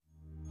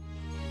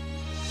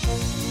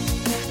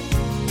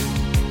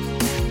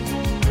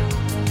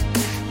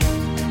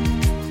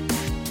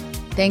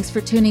Thanks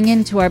for tuning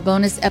in to our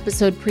bonus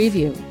episode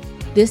preview.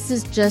 This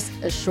is just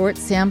a short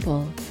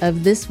sample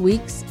of this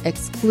week's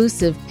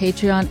exclusive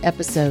Patreon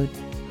episode.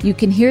 You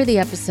can hear the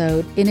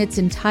episode in its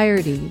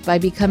entirety by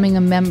becoming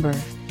a member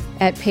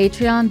at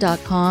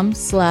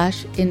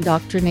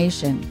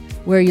patreon.com/indoctrination,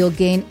 where you'll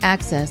gain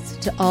access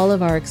to all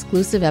of our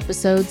exclusive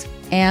episodes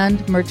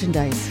and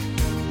merchandise.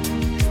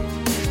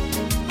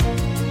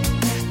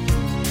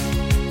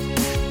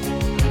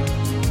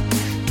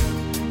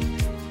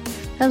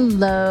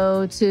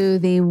 Hello to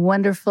the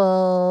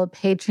wonderful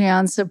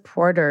Patreon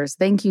supporters.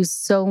 Thank you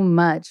so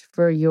much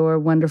for your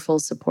wonderful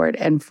support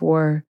and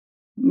for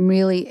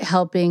really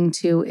helping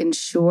to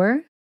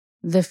ensure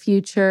the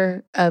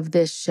future of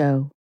this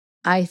show.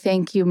 I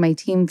thank you, my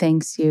team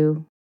thanks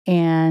you,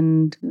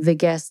 and the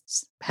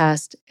guests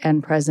past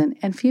and present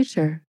and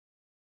future.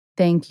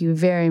 Thank you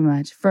very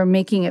much for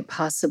making it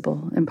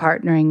possible and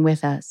partnering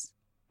with us.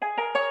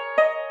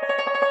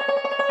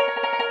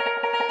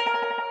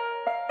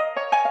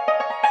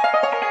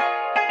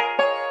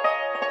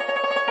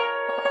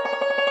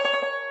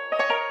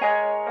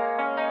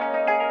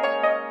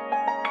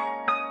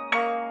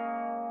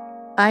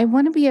 I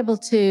want to be able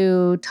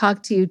to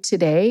talk to you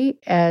today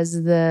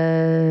as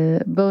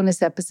the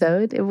bonus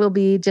episode. It will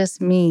be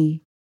just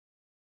me.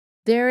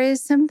 There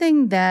is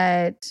something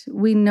that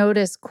we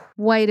notice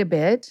quite a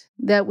bit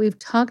that we've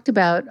talked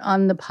about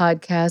on the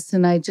podcast,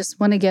 and I just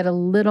want to get a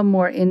little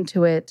more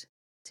into it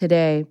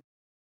today.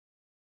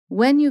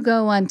 When you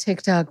go on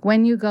TikTok,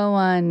 when you go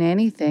on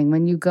anything,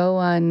 when you go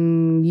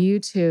on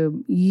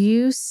YouTube,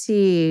 you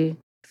see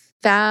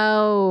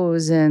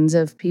thousands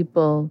of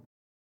people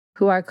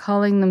who are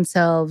calling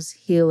themselves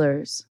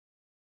healers,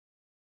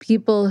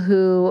 people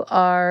who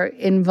are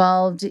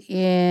involved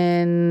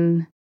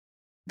in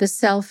the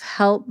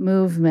self-help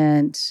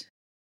movement,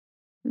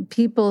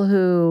 people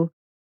who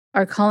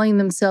are calling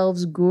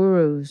themselves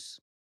gurus,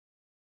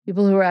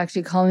 people who are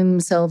actually calling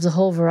themselves a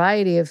whole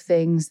variety of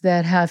things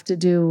that have to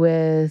do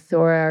with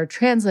or are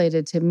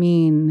translated to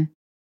mean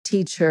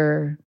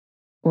teacher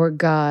or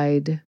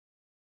guide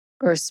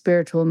or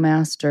spiritual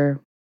master.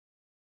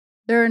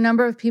 There are a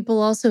number of people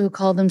also who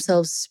call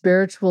themselves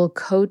spiritual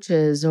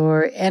coaches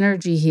or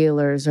energy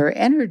healers or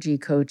energy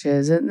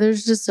coaches. And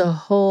there's just a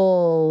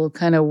whole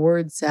kind of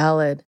word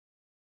salad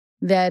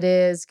that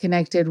is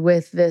connected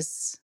with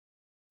this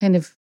kind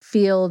of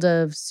field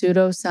of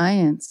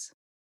pseudoscience.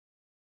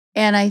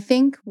 And I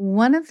think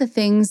one of the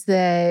things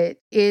that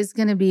is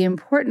going to be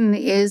important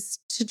is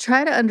to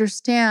try to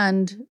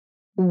understand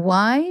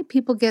why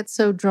people get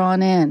so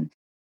drawn in.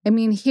 I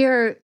mean,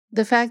 here,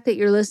 the fact that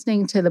you're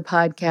listening to the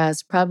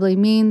podcast probably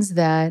means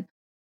that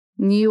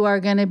you are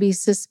going to be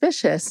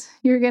suspicious.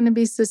 You're going to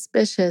be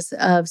suspicious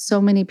of so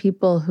many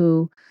people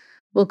who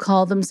will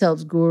call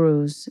themselves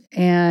gurus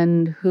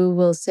and who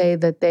will say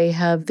that they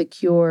have the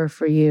cure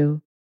for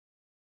you.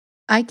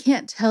 I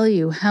can't tell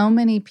you how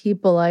many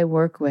people I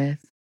work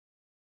with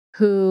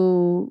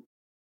who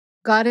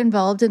got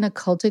involved in a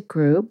cultic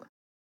group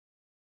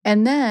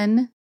and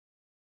then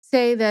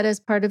say that as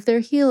part of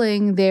their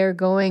healing, they're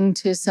going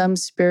to some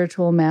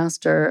spiritual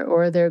master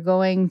or they're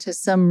going to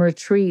some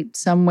retreat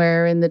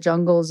somewhere in the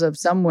jungles of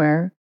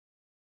somewhere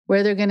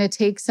where they're going to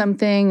take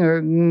something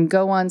or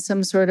go on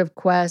some sort of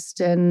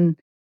quest and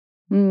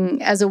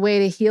as a way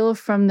to heal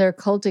from their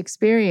cult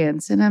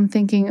experience. And I'm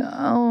thinking,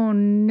 oh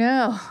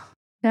no,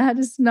 that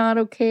is not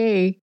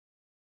okay.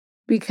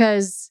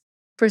 Because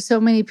for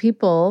so many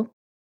people,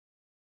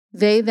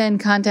 they then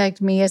contact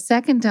me a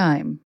second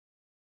time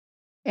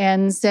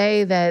and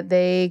say that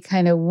they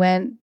kind of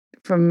went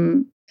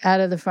from out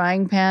of the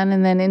frying pan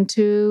and then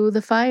into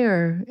the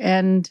fire.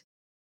 And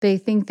they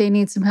think they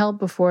need some help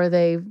before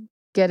they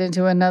get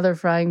into another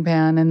frying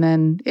pan and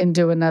then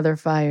into another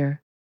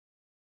fire.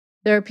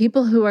 There are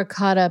people who are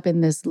caught up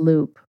in this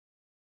loop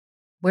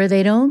where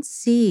they don't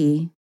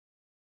see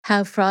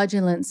how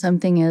fraudulent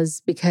something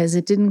is because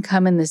it didn't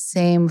come in the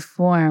same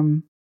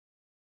form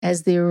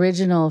as the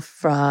original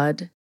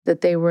fraud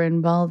that they were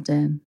involved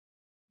in.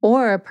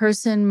 Or a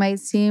person might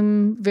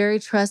seem very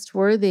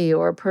trustworthy,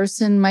 or a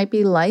person might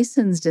be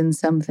licensed in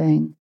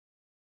something,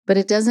 but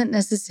it doesn't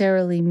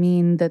necessarily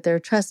mean that they're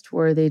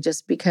trustworthy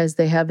just because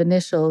they have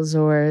initials,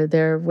 or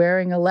they're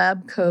wearing a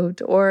lab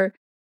coat, or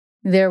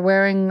they're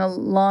wearing a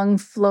long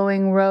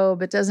flowing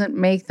robe. It doesn't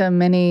make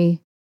them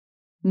any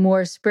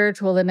more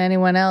spiritual than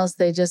anyone else.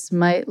 They just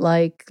might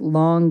like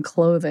long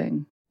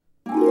clothing.